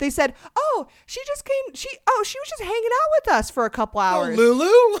 yeah. They said, oh, she just came. She was just hanging out with us for a couple hours. Oh,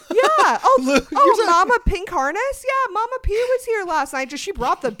 Lulu? Yeah. Oh, Mama Pink Harness? Yeah. Mama P was here last night. She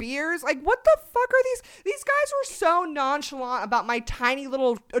brought the beers. Like, what the fuck are these? These guys were so nonchalant about my tiny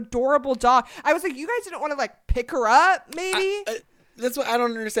little adorable dog. I was like, you guys didn't want to like pick her up maybe? That's what I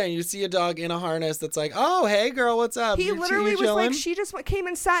don't understand. You see a dog in a harness that's like, oh, hey, girl, what's up? He literally was like, she just came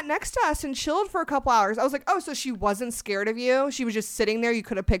and sat next to us and chilled for a couple hours. I was like, oh, so she wasn't scared of you? She was just sitting there. You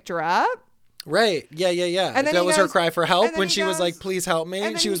could have picked her up? Right. Yeah. And then that was her cry for help when she was like, please help me.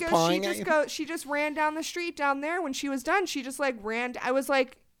 And she was pawing at you. She just ran down the street down there. When she was done, she just like ran. I was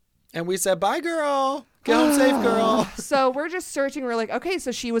like. And we said, bye, girl. Get home safe, girl. So we're just searching. We're like, okay,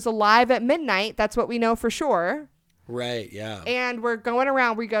 so she was alive at midnight. That's what we know for sure. Right, yeah. And we're going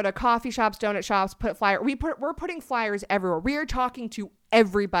around. We go to coffee shops, donut shops, we're putting flyers everywhere. We are talking to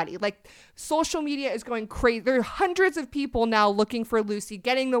everybody. Like social media is going crazy. There are hundreds of people now looking for Lucy,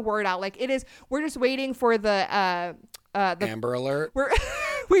 getting the word out. Like we're just waiting for the Amber Alert.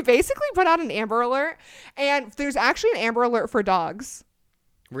 We basically put out an Amber Alert, and there's actually an Amber Alert for dogs.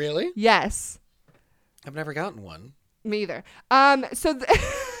 Really? Yes. I've never gotten one. Me either.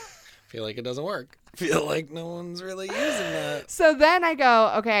 Feel like it doesn't work. Feel like no one's really using that. So then I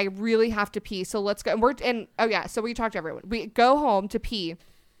go, okay, I really have to pee. So let's go. So we talked to everyone. We go home to pee.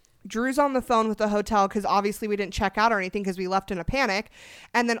 Drew's on the phone with the hotel because obviously we didn't check out or anything because we left in a panic.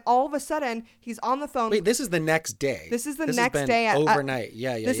 And then all of a sudden he's on the phone. Wait, this is the next day. This is the next day. Overnight.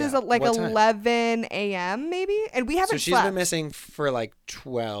 Yeah. This is like 11 a.m. maybe. And we haven't slept. So she's been missing for like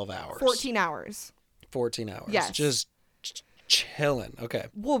 12 hours. 14 hours. 14 hours. Yes. Just chilling. Okay.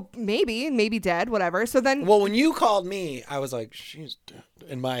 Well, maybe dead, whatever. So then, Well, when you called me, I was like, she's dead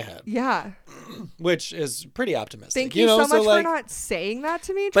in my head. yeah. Which is pretty optimistic. Thank you so much for not saying that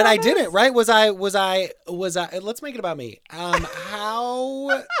to me, Travis. But I didn't, right? Was I, let's make it about me.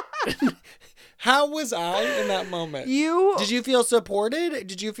 How was I in that moment? Did you feel supported?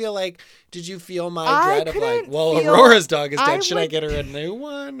 Did you feel my dread of like, well, Aurora's dog is dead. Should I get her a new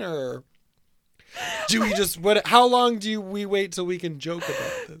one? Or do we just, how long do we wait till we can joke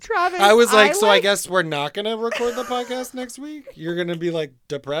about this? Travis, I was like, I guess we're not going to record the podcast next week? You're going to be like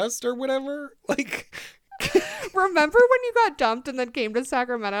depressed or whatever? Like, remember when you got dumped and then came to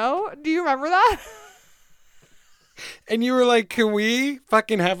Sacramento? Do you remember that? And you were like, can we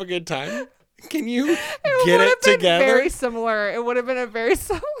fucking have a good time? Can you get it together? Very similar. It would have been a very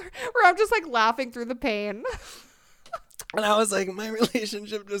similar where I'm just like laughing through the pain. And I was like, my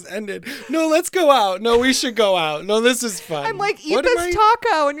relationship just ended. No, let's go out. No, we should go out. No, this is fun. I'm like, eat this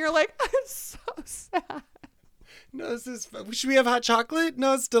taco. And you're like, I'm so sad. No, this is fun. Should we have hot chocolate?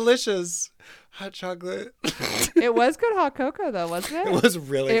 No, it's delicious. Hot chocolate. It was good hot cocoa, though, wasn't it? It was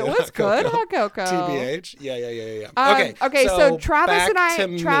really good. It was good hot cocoa. TBH. Yeah. Okay. So Travis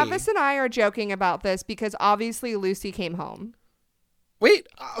and I are joking about this because obviously Lucy came home. Wait.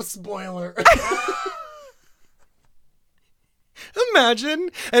 Oh, spoiler. Imagine.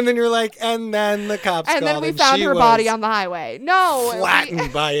 And then you're like, and then the cops called. And then we found her body on the highway. No.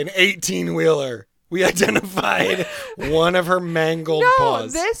 Flattened by an 18-wheeler. We identified one of her mangled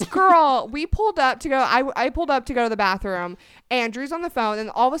paws. This girl, we pulled up to go. I pulled up to go to the bathroom. Andrew's on the phone, and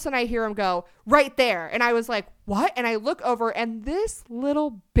all of a sudden I hear him go, right there. And I was like, what? And I look over, and this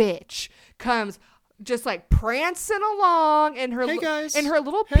little bitch comes just like prancing along in her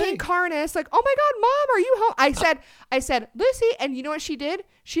little pink harness, like, oh my God, Mom, are you home? I said, Lucy, and you know what she did?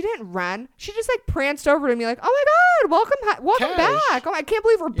 She didn't run. She just like pranced over to me like, oh my God, welcome back. Oh, I can't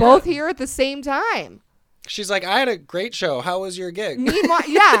believe we're both here at the same time. She's like, I had a great show. How was your gig? Meanwhile,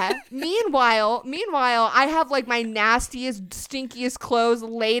 I have like my nastiest, stinkiest clothes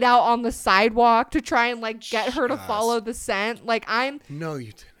laid out on the sidewalk to try and like get her to follow the scent. Like No,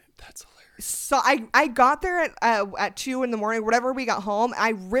 you didn't. That's hilarious. So I got there at 2 a.m, whatever we got home. I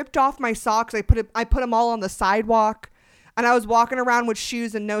ripped off my socks. I put them all on the sidewalk, and I was walking around with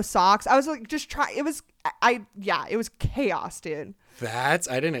shoes and no socks. I was like, it was chaos, dude. I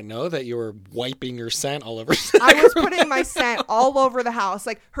didn't know that you were wiping your scent all over. I was putting my scent all over the house,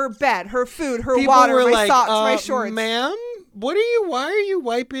 like her bed, her food, her water, my socks, my shorts. Ma'am, why are you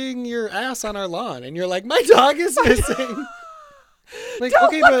wiping your ass on our lawn? And you're like, my dog is missing. Like,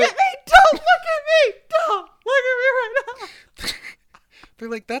 Don't look at me! Don't look at me! Don't look at me right now! They're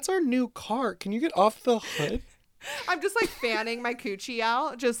like, that's our new car. Can you get off the hood? I'm just like fanning my coochie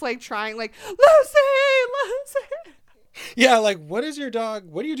out, just like trying, like, Lucy! Yeah, like, what do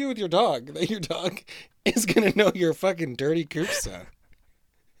you do with your dog? That your dog is gonna know your fucking dirty coop son.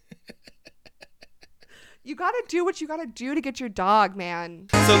 You gotta do what you gotta do to get your dog, man.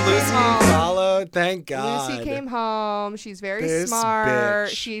 So Lucy followed, thank God. Lucy came home. She's very smart.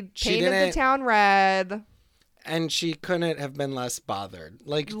 Bitch. She painted the town red. And she couldn't have been less bothered.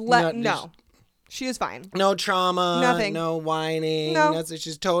 Like, no. She was fine. No trauma. Nothing. No whining. No.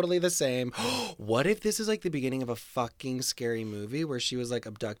 She's totally the same. What if this is like the beginning of a fucking scary movie where she was like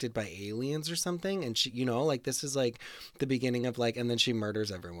abducted by aliens or something? And she, like this is like the beginning of like, and then she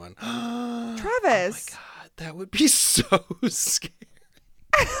murders everyone. Travis. Oh my God. That would be so scary.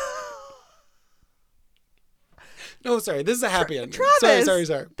 No, sorry. This is a happy ending. Travis. Sorry.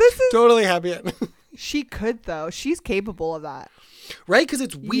 This is totally happy ending. She could though. She's capable of that. Right? Because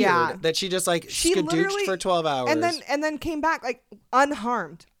it's weird that she just like skadooched for 12 hours. And then came back like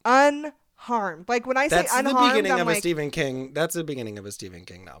unharmed. Unharmed. Like when I say unharmed, that's the beginning of a Stephen King. That's the beginning of a Stephen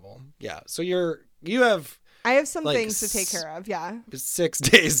King novel. Yeah. So I have some things to take care of. Yeah. 6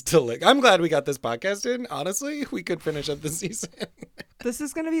 days to lick. I'm glad we got this podcast in. Honestly, we could finish up the season. This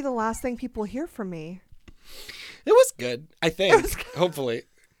is going to be the last thing people hear from me. It was good. I think. Hopefully.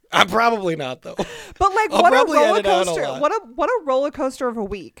 I'm probably not though. But like, what a roller coaster! What a roller coaster of a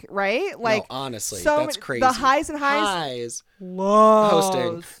week, right? Like, no, honestly, that's crazy. The highs and highs, lows.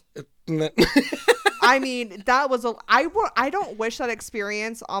 Hosting. I mean, that was I don't wish that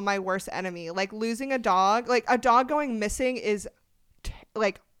experience on my worst enemy. Like losing a dog, like a dog going missing is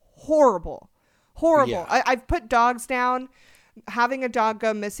like horrible. Yeah. I've put dogs down. Having a dog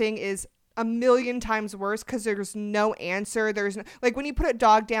go missing is a million times worse because there's no answer. There's no, like when you put a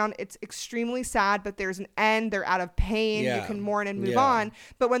dog down, it's extremely sad, but there's an end. They're out of pain. You can mourn and move on.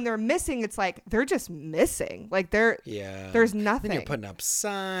 But when they're missing, it's like they're just missing. Like there's nothing. Then you're putting up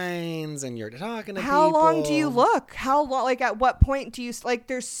signs and you're talking to how people. long do you look? How long? Like at what point do you like?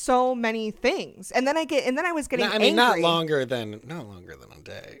 There's so many things. And then I was getting angry. Not longer than a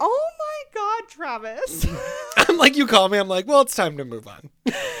day. Oh my God, Travis. I'm like, you call me. I'm like, well, it's time to move on.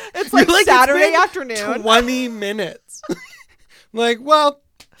 It's like Saturday afternoon. 20 minutes. Like, well,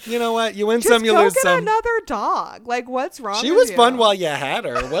 you know what? You win some, you lose some. Just go get another dog. Like, what's wrong with you? She was fun while you had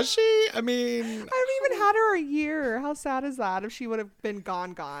her. Was she? I mean. I haven't even had her a year. How sad is that if she would have been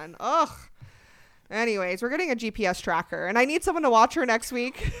gone? Ugh. Anyways, we're getting a GPS tracker, and I need someone to watch her next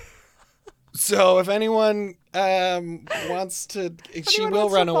week. So if anyone wants to, she will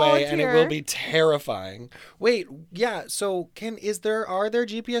run away, and it will be terrifying. Wait, yeah. So are there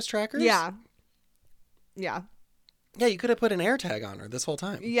GPS trackers? Yeah. Yeah, you could have put an air tag on her this whole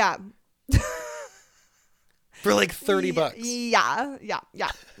time. Yeah. For like $30.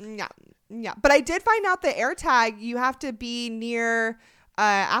 Yeah. But I did find out the air tag, you have to be near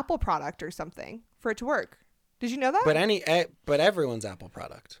Apple product or something for it to work. Did you know that? But everyone's Apple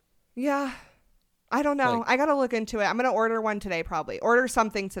product. Yeah. I don't know. I got to look into it. I'm going to order one today, probably. Order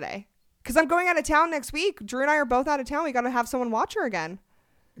something today. Because I'm going out of town next week. Drew and I are both out of town. We got to have someone watch her again.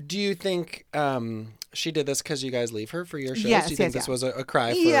 Do you think she did this because you guys leave her for your shows? Yes, Do you think this was a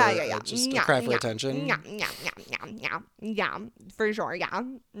cry for just a cry for attention? Yeah, for sure, yeah.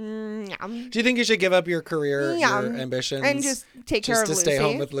 Do you think you should give up your career, your ambitions? And just take care of Lucy? Just to stay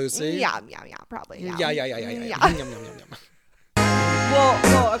home with Lucy? Yeah, probably. Yeah. Yum, yum, yum.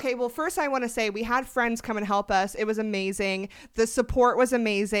 Well, first I want to say we had friends come and help us. It was amazing. The support was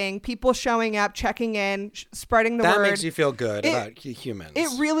amazing. People showing up, checking in, spreading the word. That makes you feel good about humans. It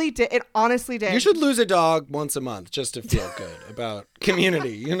really did. It honestly did. You should lose a dog once a month just to feel good about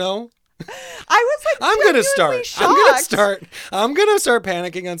community, you know? I was like, I'm gonna start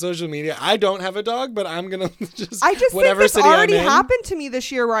panicking on social media. I don't have a dog, but I just whatever think this already happened to me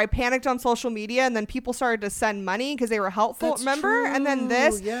this year where I panicked on social media and then people started to send money because they were helpful. That's remember? True. And then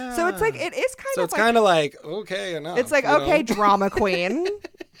this. Yeah. So it's like it is kind so of. It's kind of like okay enough. It's like okay, drama queen.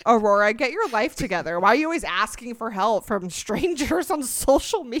 Aurora, get your life together. Why are you always asking for help from strangers on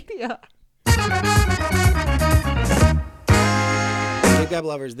social media? Gab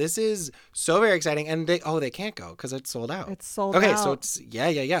lovers, this is so very exciting, and they can't go because it's sold out. It's sold out. Okay, so it's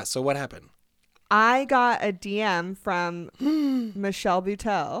yeah. So what happened? I got a DM from Michelle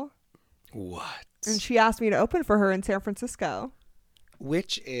Buteau. What? And she asked me to open for her in San Francisco.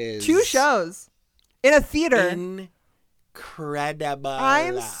 Which is 2 shows in a theater. Incredible. I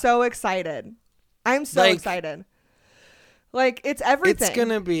am so excited. I'm so excited. Like, it's everything.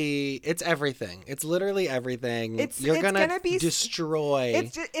 It's everything. It's literally everything. You're gonna be destroy.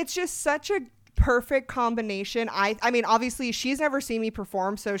 It's just such a perfect combination. I mean, obviously she's never seen me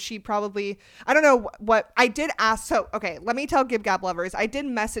perform, so she probably, I don't know what I did ask. So, okay, let me tell Gib Gab lovers, I did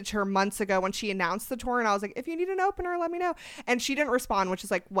message her months ago when she announced the tour, and I was like, if you need an opener, let me know. And she didn't respond, which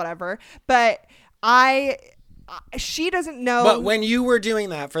is like, whatever. But she doesn't know. But when you were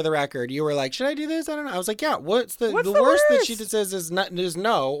doing that, for the record, you were like, should I do this? I don't know. I was like, yeah, what's the worst that she says is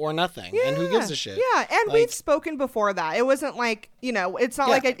no or nothing. Yeah, and who gives a shit? Yeah. And we've spoken before that. It wasn't like, it's not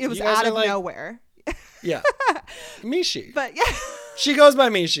like it was out of nowhere. Yeah. Mishi. But yeah. She goes by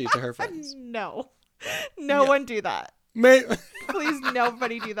Mishi to her friends. No one do that. Please,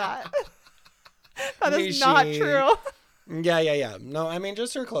 nobody do that. That is not true. Yeah. No, I mean,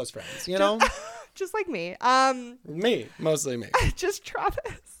 just her close friends, you know? Just like me. Mostly me. Just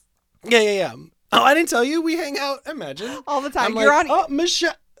Travis. Yeah. Oh, I didn't tell you. We hang out. Imagine. All the time.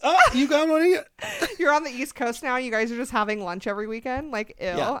 Michelle. Oh, you got one of you. You're on the East Coast now. You guys are just having lunch every weekend. Like, ew.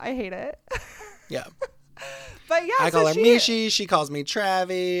 Yeah. I hate it. Yeah. But yeah, I call her Mishi. She calls me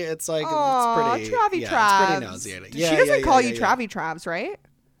Travie. It's like, it's pretty. Travie Travs. It's pretty nauseating. She doesn't call you Travie Travs, right?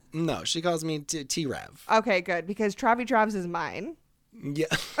 No, she calls me T-Rav. Okay, good. Because Travie Travs is mine. Yeah.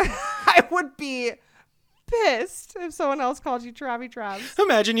 I would be pissed if someone else called you Travie Travs.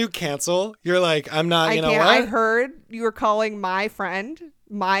 Imagine you cancel. You're like, I'm not, what? I heard you were calling my friend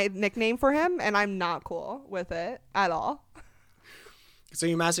my nickname for him, and I'm not cool with it at all. So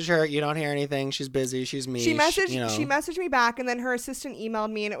you message her, you don't hear anything. She's busy. She's me. She messaged me back, and then her assistant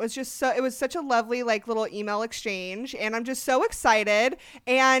emailed me, and it was such a lovely little email exchange, and I'm just so excited,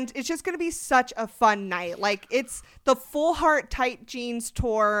 and it's just going to be such a fun night. Like, it's the Full Heart Tight Jeans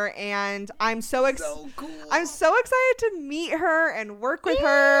tour, and I'm so cool. I'm so excited to meet her and work with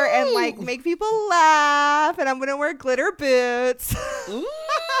her and make people laugh, and I'm going to wear glitter boots.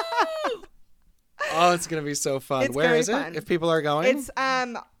 Oh, it's gonna be so fun. It's Where gonna is be it? fun. If people are going, It's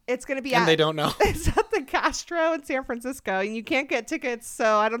gonna be and they don't know. It's at the Castro in San Francisco, and you can't get tickets.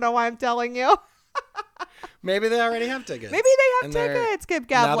 So I don't know why I'm telling you. Maybe they already have tickets. Maybe they have tickets. Gib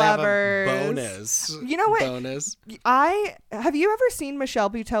Gab lovers. Bonus. You know what? Bonus. Have you ever seen Michelle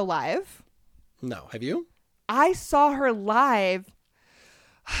Buteau live? No. Have you? I saw her live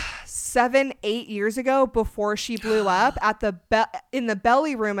 7-8 years ago before she blew up at in the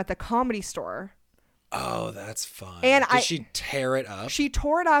belly room at the Comedy Store. Oh, that's fun. And Did she tear it up? She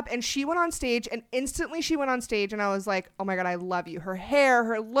tore it up, and she went on stage, and instantly she went on stage, and I was like, oh my God, I love you. Her hair,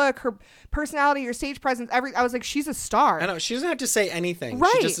 her look, her personality, her stage presence, I was like, she's a star. I know. She doesn't have to say anything.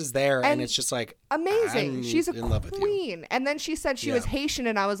 Right. She just is there, and it's just like, amazing. She's a in love with you. queen. And then she said she was Haitian,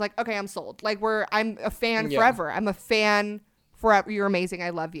 and I was like, okay, I'm sold. Like, I'm a fan Yeah. forever. I'm a fan forever. You're amazing.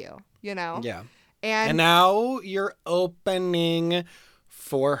 I love you. You know? Yeah. And now you're opening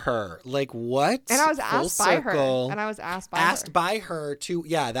for her. Like, what? And I was Full asked by circle. her. And I was asked by her to,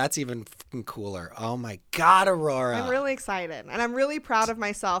 yeah, that's even fucking cooler. Oh my God, Aurora. I'm really excited, and I'm really proud of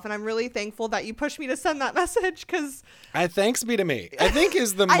myself, and I'm really thankful that you pushed me to send that message, because Thanks be to me, I think,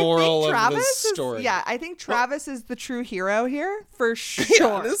 is the moral of the story. I think Travis is the true hero here, for sure.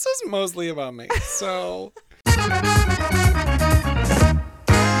 Yeah, this is mostly about me. So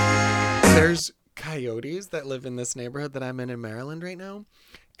there's coyotes that live in this neighborhood that I'm in Maryland right now.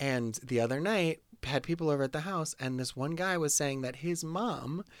 And the other night, had people over at the house, and this one guy was saying that his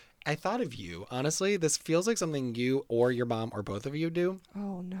mom, I thought of you. Honestly, this feels like something you or your mom or both of you do.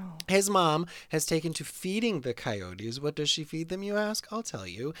 Oh, no. His mom has taken to feeding the coyotes. What does she feed them, you ask? I'll tell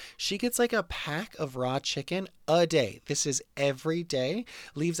you. She gets like a pack of raw chicken a day. This is every day.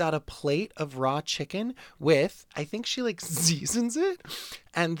 Leaves out a plate of raw chicken with, I think she like seasons it,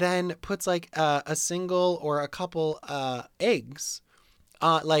 and then puts like a single or a couple eggs,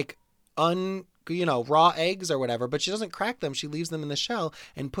 raw eggs or whatever, but she doesn't crack them. She leaves them in the shell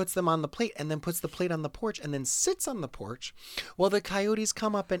and puts them on the plate, and then puts the plate on the porch, and then sits on the porch while the coyotes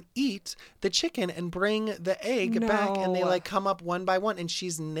come up and eat the chicken and bring the egg back, and they like come up one by one, and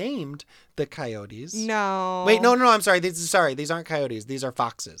she's named the coyotes. No. Wait, no, I'm sorry. These aren't coyotes. These are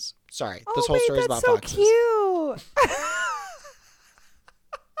foxes. Sorry. This whole story is about so foxes. Cute.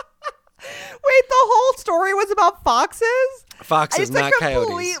 Wait, the whole story was about foxes? Foxes, not coyotes. It's a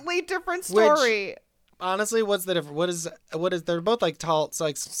completely different story. Which, honestly, what's the difference? What is? They're both like tall. It's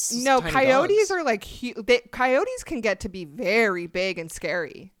like no, tiny coyotes dogs. are like coyotes can get to be very big and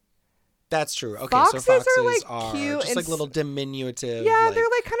scary. That's true. Okay, foxes so foxes are like cute just and like little diminutive. Yeah, like, they're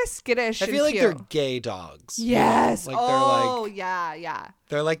like kind of skittish. I feel like cute. they're gay dogs. Yes. Like yeah.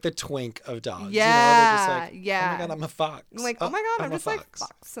 They're like the twink of dogs. Yeah, they're just like, yeah. Oh my God, I'm a fox. I'm like, oh my God, I'm just like like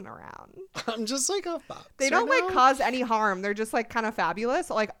foxing around. I'm just like a fox. They don't like cause any harm. They're just like kind of fabulous,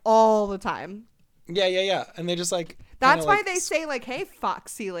 like all the time. Yeah. And they just like. That's why they say like, "Hey,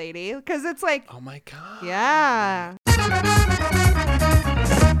 foxy lady," because it's like, oh my God. Yeah.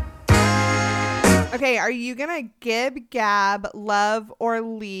 Okay, are you gonna gib, gab, love, or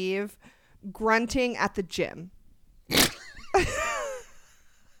leave grunting at the gym?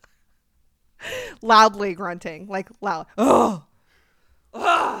 Loudly grunting, like loud. Oh.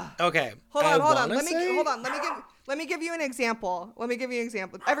 Okay. Hold on. Let me give you an example.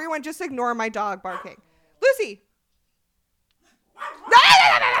 Everyone, just ignore my dog barking. Lucy.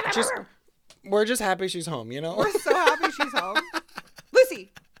 We're just happy she's home. You know. We're so happy she's home.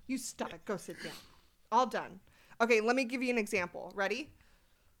 Lucy, you stop it. Go sit down. All done. Okay, let me give you an example. Ready?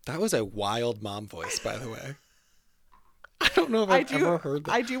 That was a wild mom voice, by the way. I don't know if I've ever heard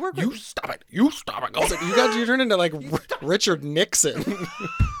that. I do work You stop it. You turned into like Richard Nixon. What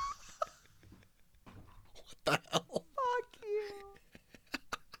the hell? Fuck you.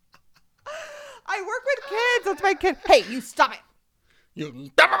 I work with kids. That's my kid. Hey, you stop it. You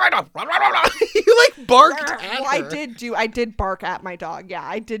like barked at her. Well, I did bark at my dog. Yeah,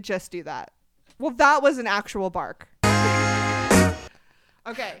 I did just do that. Well, that was an actual bark.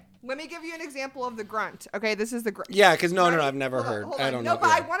 Okay, let me give you an example of the grunt. Okay, this is the grunt. Yeah, because no, I've never heard. Hold on. I don't know. No, but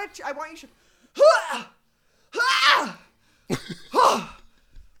I want you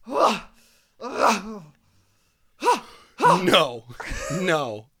to.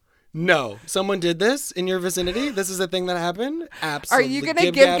 No. Someone did this in your vicinity? This is a thing that happened? Absolutely. Are you going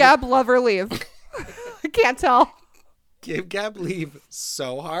to give Gab, love, or leave? I can't tell. Give Gab leave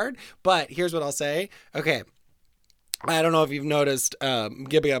so hard. But here's what I'll say. Okay. I don't know if you've noticed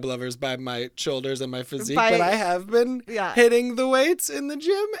Gib Gab lovers by my shoulders and my physique, but I have been hitting the weights in the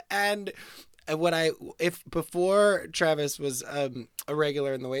gym. And if before Travis was a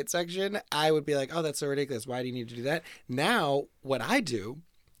regular in the weight section, I would be like, oh, that's so ridiculous. Why do you need to do that? Now, what I do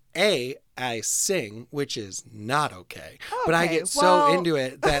I sing, which is not okay. But I Okay, get so into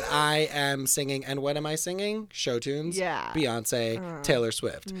it that I am singing. And what am I singing? Show tunes. Yeah. Beyonce, Taylor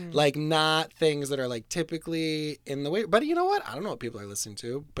Swift. Like, not things that are like typically in the way. But you know what? I don't know what people are listening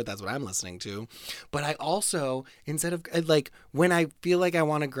to, but that's what I'm listening to. But I also, instead of like, when I feel like I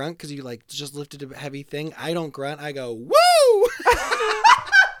want to grunt because you like just lifted a heavy thing, I don't grunt. I go, woo!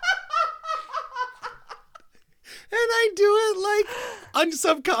 And I do it like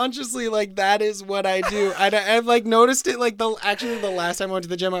subconsciously, like that is what I do. I've like noticed it like the last time I went to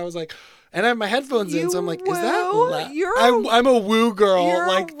the gym, I was like, and I have my headphones in, so I'm like, is that? I'm a woo girl, You're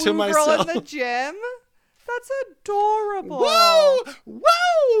like a to woo myself. girl in the gym. That's adorable. Whoa, whoa!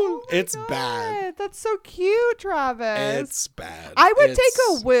 Oh my It's God. bad. That's so cute, Travis. It's bad. I would take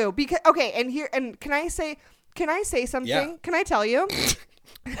a woo because okay, and can I say something? Yeah. Can I tell you?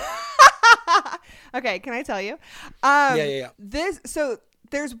 Okay, can I tell you? Yeah. So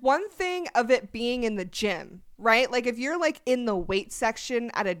there's one thing of it being in the gym, right? Like if you're like in the weight section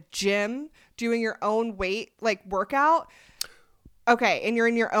at a gym doing your own weight like workout, okay, and you're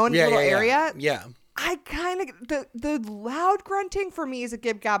in your own little area. Yeah. I kind of the loud grunting for me is a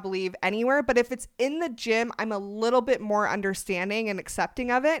give gab believe anywhere, but if it's in the gym, I'm a little bit more understanding and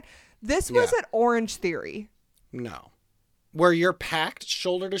accepting of it. This was at Orange Theory. No. Where you're packed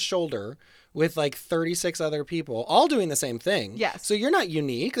shoulder to shoulder with like 36 other people all doing the same thing. Yes. So you're not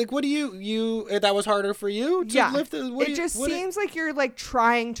unique. Like, what do you that was harder for you to lift the, it just seems like you're like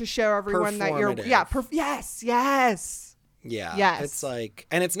trying to show everyone that you're yes. Yeah. Yes. It's like,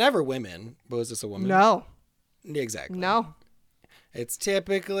 and it's never women. Was this a woman? No. Exactly. No. It's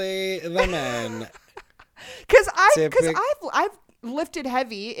typically the men. Because I've lifted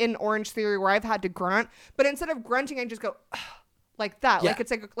heavy in Orange Theory where I've had to grunt, but instead of grunting, I just go like that. Yeah. Like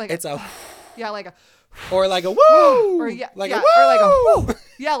it's like It's a yeah, like a or like a woo, or yeah, like yeah, a woo, or like a woo,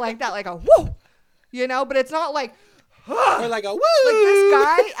 yeah, like that, like a woo, you know. But it's not like or like a woo. Like this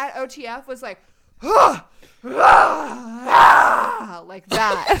guy at OTF was like like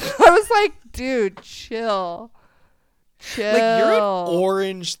that. I was like, dude, chill. Like you're at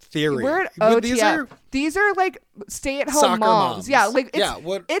Orange Theory. We're at OTF. These are like stay-at-home moms. Yeah, like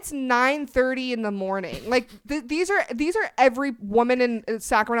it's 9:30 in the morning. Like these are every woman in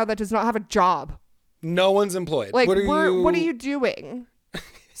Sacramento that does not have a job. No one's employed. Like what are you doing?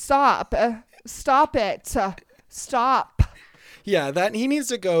 Stop it. Stop. Yeah, that he needs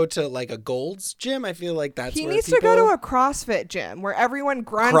to go to like a Gold's gym. I feel like that's he where needs to go to a CrossFit gym where everyone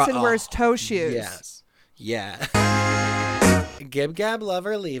grunts and wears toe shoes. Yes. Yeah. Gib Gab Love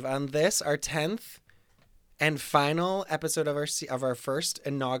or Leave on this our 10th and final episode of our first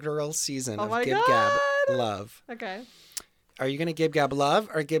inaugural season of Gib Gab Love. Okay. Are you gonna Gib Gab Love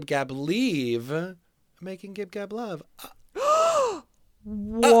or Gib Gab Leave? Making Gib Gab Love. Whoa.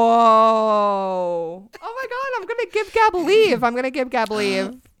 Oh my God, I'm gonna Gib Gab Leave. I'm gonna Gib Gab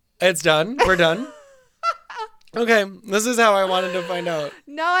Leave. It's done. We're done. Okay, this is how I wanted to find out.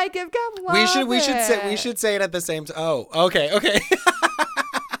 No, I Gib Gab Love. We should say it at the same time. Oh, okay.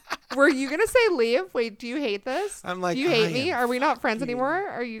 Were you gonna say leave? Wait, do you hate this? I'm like, do you hate me? Are we not friends anymore?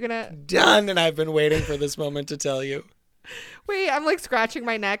 Are you gonna done? And I've been waiting for this moment to tell you. Wait, I'm like scratching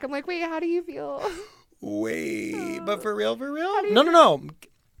my neck. I'm like, wait, how do you feel? Wait, but for real? No.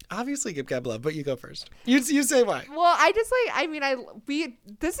 Obviously, Gib Gab Love, but you go first. You say why? Well, I just like.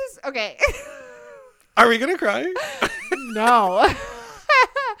 This is okay. Are we gonna cry? No.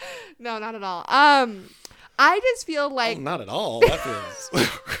 No, not at all. I just feel like not at all. That feels.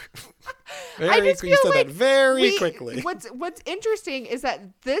 I just feel like that very quickly. What's interesting is that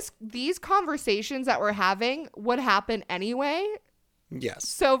these conversations that we're having would happen anyway. Yes.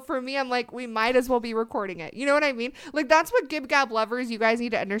 So for me, I'm like, we might as well be recording it. You know what I mean? Like that's what Gib Gab lovers, you guys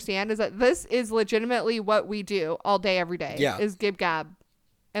need to understand is that this is legitimately what we do all day, every day. Yeah. Is Gib Gab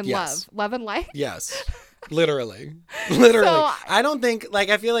and love and life. Yes. Literally. So, I don't think, like,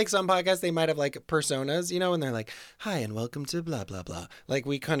 I feel like some podcasts, they might have, like, personas, you know, and they're like, hi, and welcome to blah, blah, blah. Like,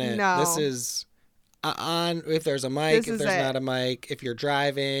 we couldn't, this is on, if there's a mic, if there's not a mic, if you're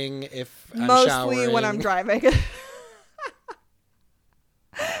driving, if I'm showering. Mostly when I'm driving.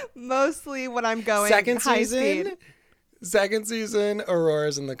 Mostly when I'm going Second season,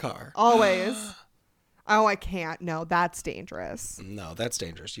 Aurora's in the car. Always. Oh, I can't. No, that's dangerous. No, that's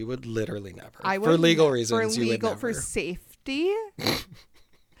dangerous. You would literally never. I would for legal reasons, you would never. For safety.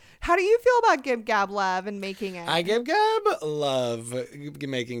 How do you feel about Gib Gab Love and making it? I Gib Gab Love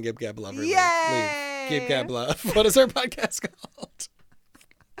making Gib Gab Love. Yay! Leave. Gib Gab Love. What is our podcast called?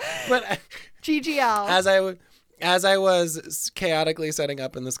 But GGL. as I was chaotically setting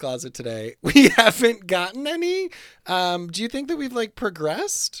up in this closet today, we haven't gotten any. Do you think that we've like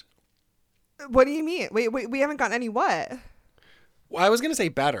progressed? What do you mean? Wait, we haven't gotten any what? Well, I was gonna say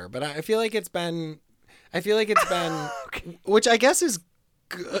better, but I feel like it's been. Okay. Which I guess is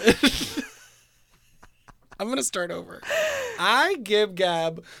good. I'm gonna start over. I give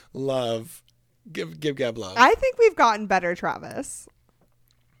Gab love. Give Gab love. I think we've gotten better, Travis.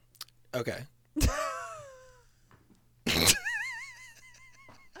 Okay.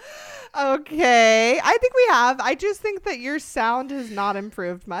 Okay. I think we have. I just think that your sound has not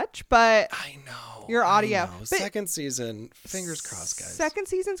improved much, but I know. your audio. But second season, fingers crossed, guys. Second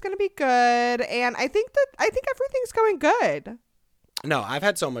season's going to be good, and I think everything's going good. No, I've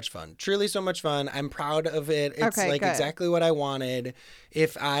had so much fun. Truly so much fun. I'm proud of it. It's Okay, like good. exactly what I wanted.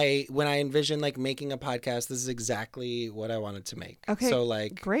 When I envisioned like making a podcast, this is exactly what I wanted to make. Okay. So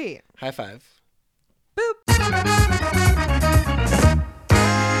like Great. high five. Boop.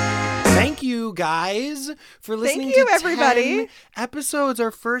 Thank you guys for listening Thank you, to everybody. 10 episodes, our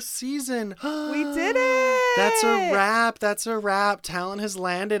first season. We did it. That's a wrap. Talent has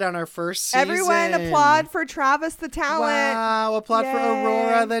landed on our first season. Everyone applaud for Travis the talent. Wow, applaud for Yay.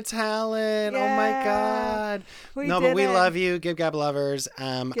 Aurora the talent. Yeah. Oh my God. We but did we it. love you. Give Gab lovers.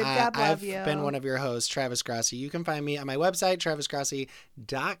 Give Gab love I've you. been one of your hosts, Travis Grassi. You can find me on my website,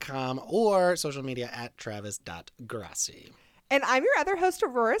 travisgrassi.com, or social media at travis.grassi. And I'm your other host,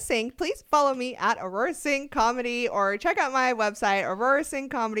 Aurora Singh. Please follow me at Aurora Singh Comedy or check out my website,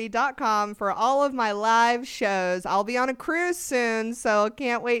 aurorasinghcomedy.com, for all of my live shows. I'll be on a cruise soon, so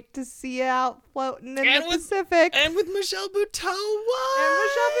can't wait to see you out floating in the Pacific. And with Michelle Buteau. What? And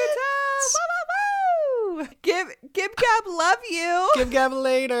Michelle Buteau. Woo, woo, woo. Give Gab love you. Give Gab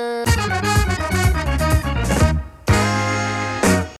later.